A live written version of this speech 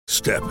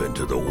Step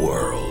into the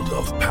world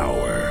of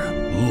power,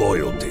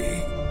 loyalty,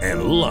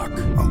 and luck.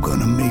 I'm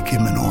gonna make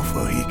him an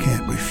offer he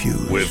can't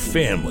refuse. With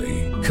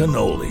family,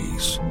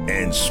 cannolis,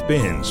 and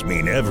spins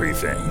mean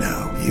everything.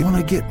 Now, you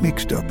wanna get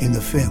mixed up in the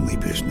family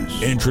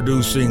business.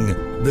 Introducing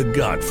The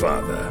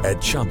Godfather at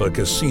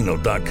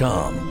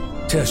ChumbaCasino.com.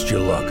 Test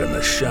your luck in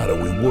the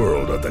shadowy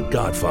world of The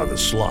Godfather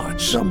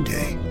slot.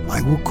 Someday,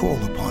 I will call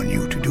upon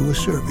you to do a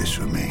service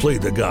for me. Play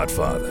The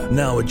Godfather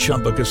now at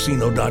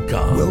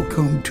ChumbaCasino.com.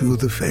 Welcome to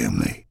the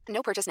family.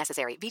 No purchase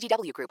necessary.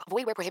 VGW Group.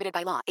 Void where prohibited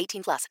by law.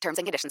 18+. Terms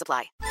and conditions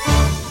apply.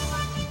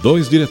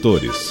 Dois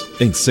diretores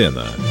em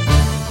cena.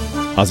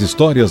 As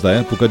histórias da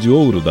época de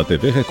ouro da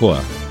TV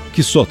Record,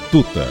 que só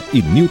Tuta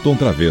e Nilton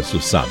Travesso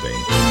sabem.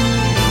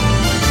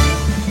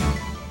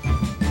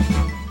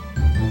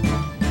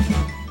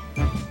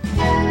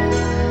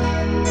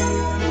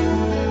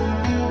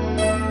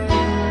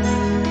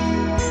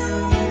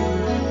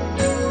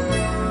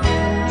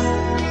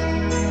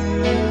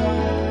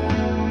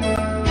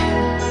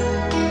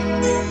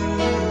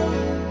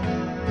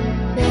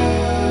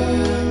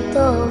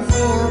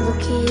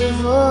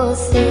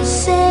 Você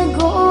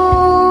chegou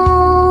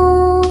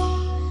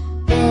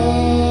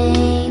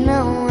bem,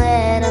 não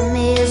era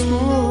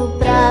mesmo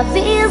pra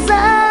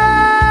avisar.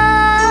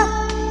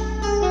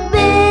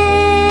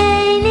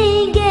 Bem,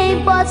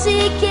 ninguém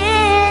pode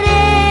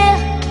querer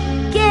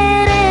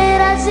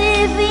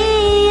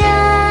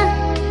adivinhar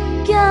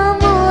que a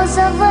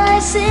moça vai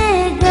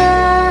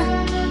chegar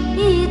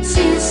e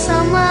te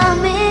chamar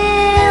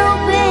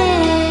meu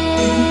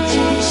bem,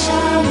 te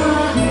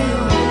chamar meu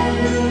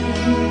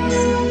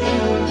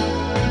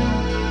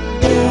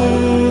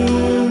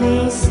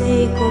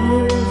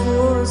como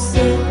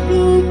você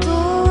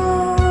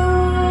pintou.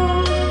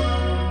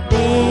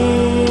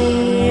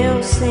 Bem,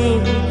 eu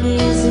sempre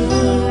quis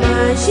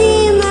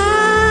imaginar.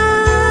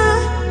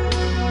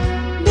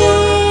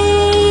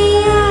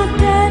 Bem,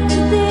 até te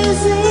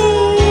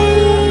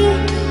desenhei.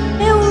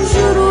 Eu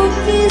juro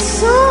que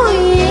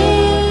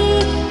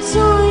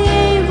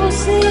sonhei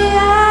você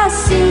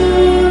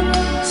assim.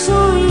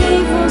 Sonhei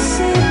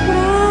você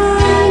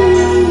pra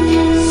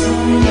mim.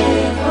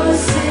 Sonhei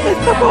você.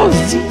 Essa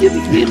vozinha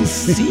de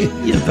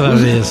criancinha,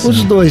 Travesso.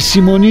 Os dois,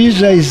 Simone e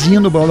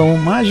Jairzinho no Balão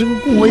Mágico,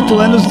 com 8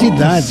 anos de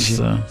idade.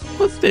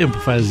 Quanto tempo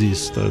faz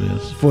isso,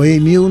 Travesso? Foi em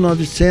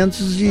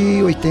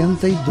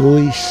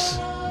 1982.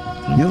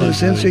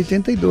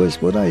 1982,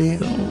 por aí.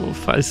 Então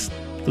faz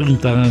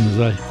 30 anos,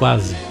 vai,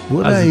 quase.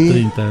 Por quase aí.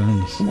 30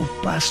 anos. Como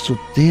passa o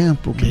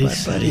tempo, que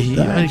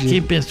barbaridade. Olha,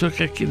 quem pensou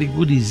que aquele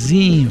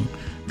gurizinho,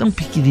 tão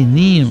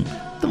pequenininho,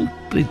 tão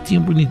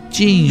pretinho,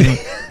 bonitinho,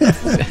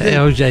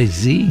 é o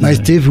Jairzinho. Mas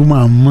teve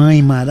uma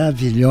mãe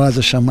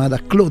maravilhosa chamada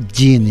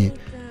Claudine.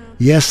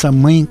 E essa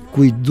mãe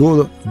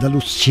cuidou da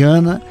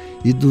Luciana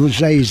e do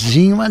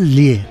Jairzinho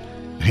ali.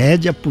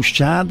 Rédea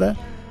puxada,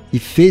 e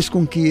fez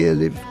com que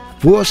ele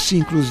fosse,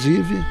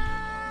 inclusive,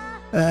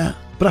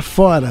 para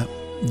fora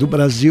do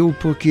Brasil,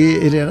 porque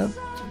ele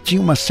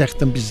tinha uma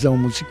certa ambição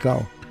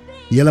musical.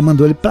 E ela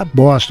mandou ele para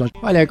Boston.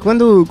 Olha,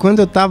 quando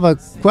eu estava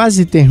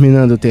quase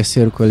terminando o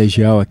terceiro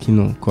colegial aqui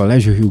no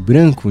Colégio Rio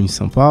Branco, em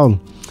São Paulo,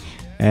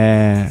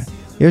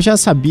 eu já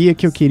sabia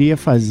que eu queria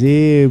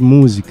fazer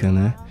música,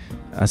 né?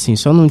 Assim,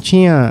 só não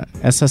tinha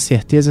essa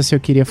certeza se eu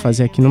queria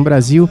fazer aqui no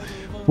Brasil,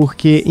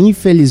 porque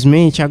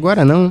infelizmente,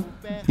 agora não,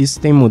 isso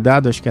tem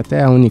mudado, acho que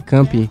até a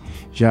Unicamp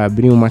já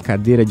abriu uma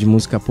cadeira de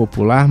música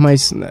popular,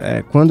 mas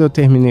quando eu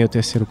terminei o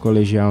terceiro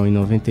colegial em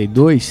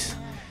 92...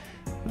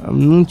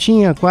 não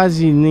tinha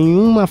quase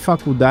nenhuma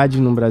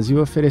faculdade no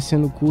Brasil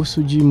oferecendo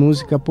curso de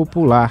música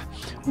popular,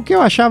 o que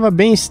eu achava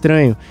bem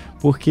estranho,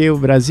 porque o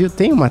Brasil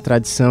tem uma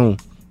tradição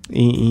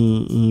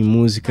em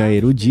música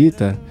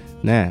erudita,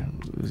 né,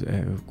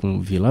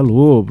 com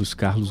Villa-Lobos,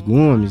 Carlos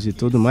Gomes e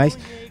tudo mais,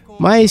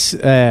 mas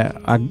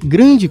a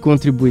grande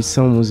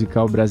contribuição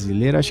musical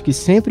brasileira acho que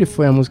sempre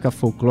foi a música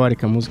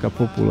folclórica, a música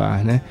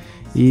popular, né?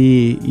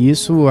 E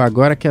isso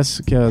agora que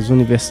as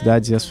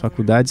universidades e as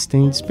faculdades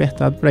têm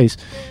despertado para isso.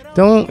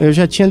 Então eu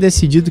já tinha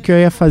decidido que eu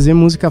ia fazer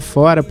música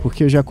fora,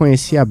 porque eu já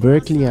conhecia a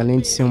Berklee, além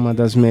de ser uma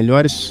das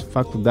melhores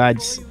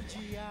faculdades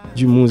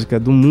de música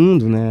do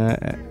mundo, né?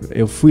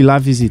 Eu fui lá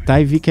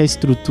visitar e vi que a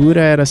estrutura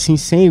era assim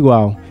sem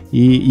igual,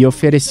 e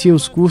oferecia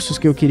os cursos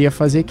que eu queria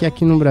fazer, que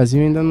aqui no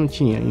Brasil ainda não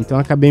tinha. Então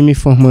acabei me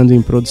formando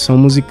em produção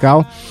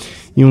musical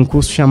em um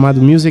curso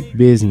chamado Music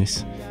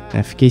Business.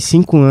 Fiquei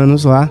 5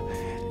 anos lá.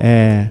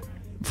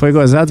 Foi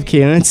gozado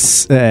que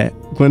antes,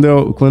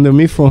 quando eu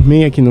me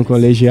formei aqui no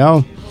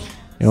colegial,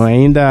 eu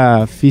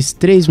ainda fiz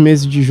 3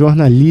 meses de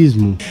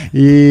jornalismo,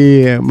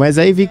 mas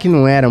aí vi que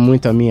não era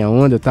muito a minha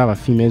onda, eu estava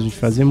afim mesmo de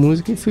fazer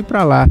música e fui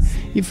para lá.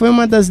 E foi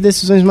uma das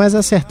decisões mais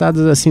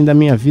acertadas assim da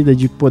minha vida,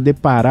 de poder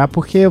parar,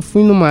 porque eu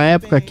fui numa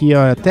época que eu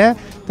até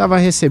estava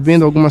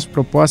recebendo algumas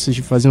propostas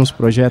de fazer uns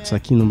projetos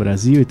aqui no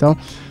Brasil e tal,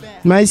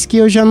 mas que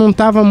eu já não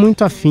estava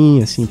muito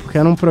afim, assim, porque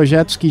eram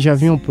projetos que já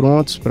vinham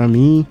prontos para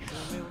mim.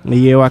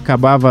 E eu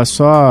acabava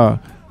só...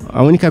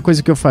 A única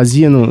coisa que eu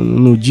fazia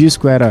no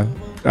disco era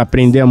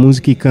aprender a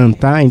música e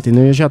cantar,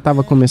 entendeu? Eu já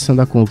estava começando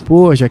a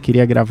compor, já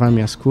queria gravar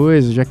minhas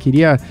coisas, já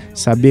queria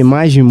saber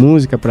mais de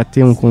música para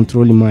ter um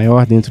controle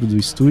maior dentro do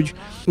estúdio.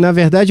 Na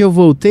verdade, eu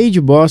voltei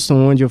de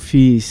Boston, onde eu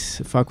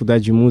fiz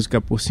faculdade de música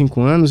por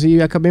 5 anos,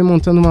 e acabei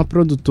montando uma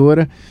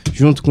produtora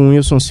junto com o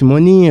Wilson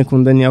Simoninha, com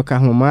o Daniel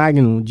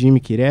Carlomagno, Jimmy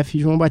Kiref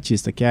e João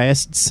Batista, que é a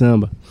S de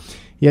Samba.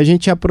 E a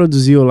gente já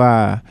produziu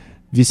lá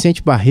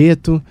Vicente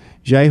Barreto,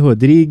 Jair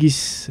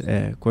Rodrigues,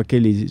 com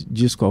aquele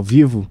disco ao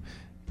vivo,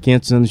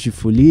 500 anos de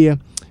folia,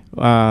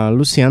 a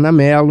Luciana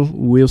Mello,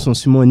 o Wilson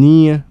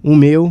Simoninha, o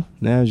meu,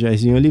 né, o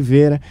Jairzinho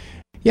Oliveira.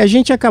 E a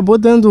gente acabou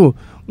dando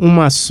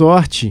uma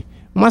sorte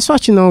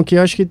não, que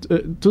eu acho que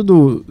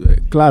tudo,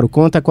 claro,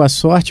 conta com a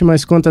sorte,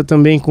 mas conta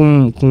também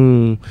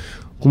com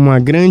uma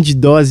grande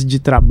dose de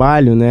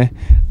trabalho, né,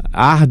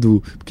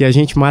 árduo, porque a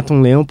gente mata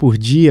um leão por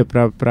dia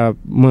para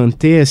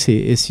manter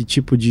esse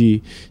tipo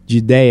de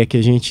ideia que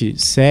a gente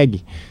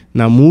segue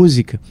na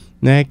música,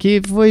 né,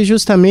 que foi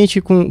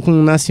justamente com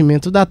o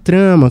nascimento da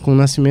Trama, com o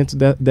nascimento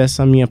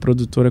dessa minha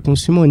produtora com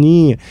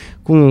Simoninha,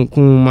 com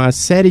uma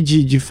série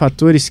de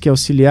fatores que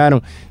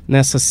auxiliaram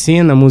nessa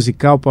cena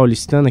musical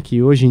paulistana,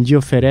 que hoje em dia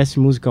oferece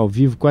música ao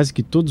vivo quase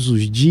que todos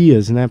os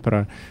dias, né,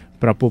 para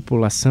a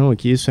população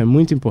aqui. Isso é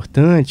muito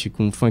importante,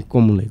 com funk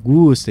como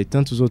Legusta e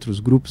tantos outros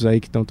grupos aí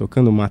que estão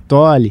tocando,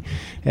 Matoli.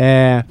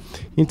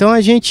 Então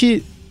a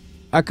gente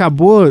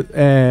acabou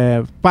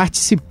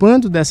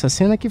participando dessa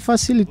cena, que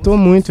facilitou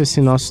muito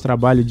esse nosso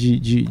trabalho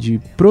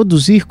de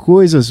produzir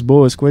coisas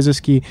boas, coisas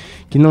que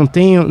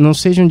não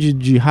sejam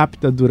de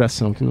rápida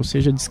duração, que não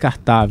seja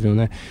descartável,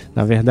 né?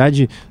 Na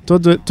verdade,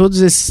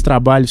 todos esses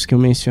trabalhos que eu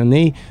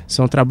mencionei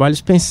são trabalhos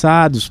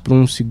pensados para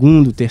um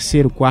segundo,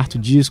 terceiro, quarto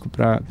disco,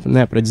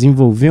 para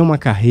desenvolver uma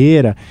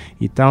carreira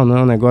e tal. Não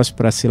é um negócio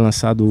para ser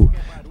lançado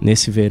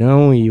nesse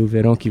verão, e o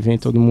verão que vem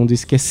todo mundo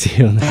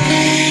esqueceu, né?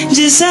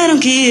 Disseram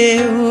que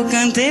eu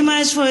cantei,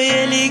 mas foi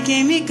ele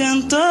quem me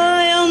cantou.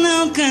 Eu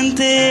não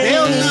cantei.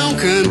 Eu não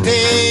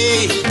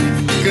cantei,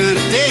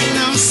 cantei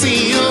não,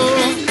 senhor.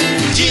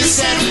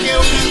 Disseram que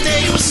eu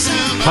cantei o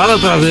samba. Fala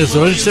outra vez,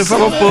 hoje você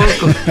falou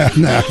pouco.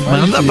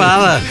 Manda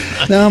bala.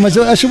 Não, mas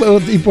eu acho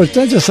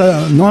importante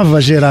essa nova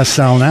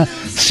geração, né?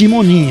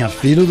 Simoninha,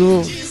 filho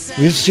do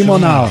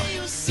Simonal.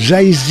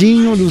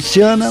 Jairzinho,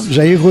 Luciana,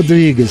 Jair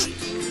Rodrigues.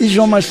 E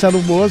João Marcelo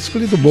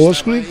Boscoli, do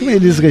Boscoli, com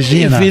Elis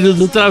Regina. E filho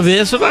do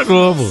Travesso da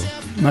Globo.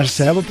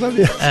 Marcelo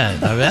Travesso.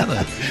 Tá vendo?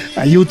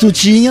 Aí o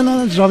Tutinha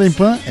na Jovem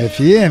Pan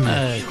FM.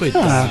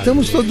 Coitado.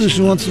 Estamos todos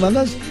juntos, mas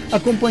nós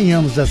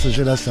acompanhamos essa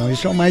geração.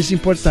 Isso é o mais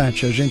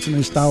importante, a gente não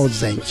está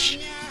ausente.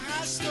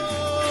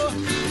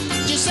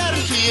 Disseram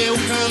que eu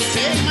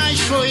cantei, mas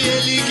foi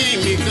ele quem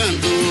me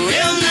cantou.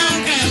 Eu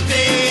não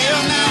cantei,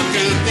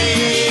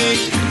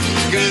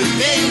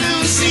 cantei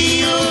não,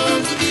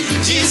 senhor.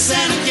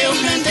 Disseram que eu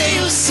cantei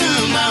o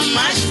samba,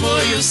 mas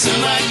foi o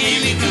samba quem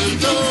me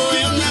cantou.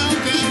 Eu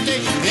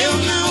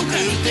não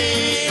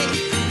cantei,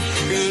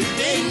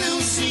 cantei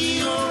não,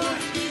 senhor.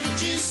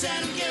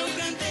 Disseram que eu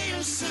cantei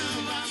o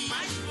samba,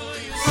 mas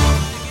foi o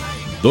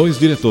samba. 2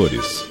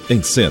 diretores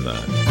em cena.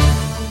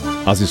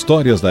 As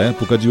histórias da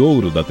época de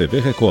ouro da TV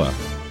Record,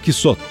 que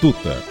só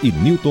Tuta e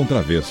Nilton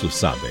Travesso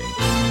sabem.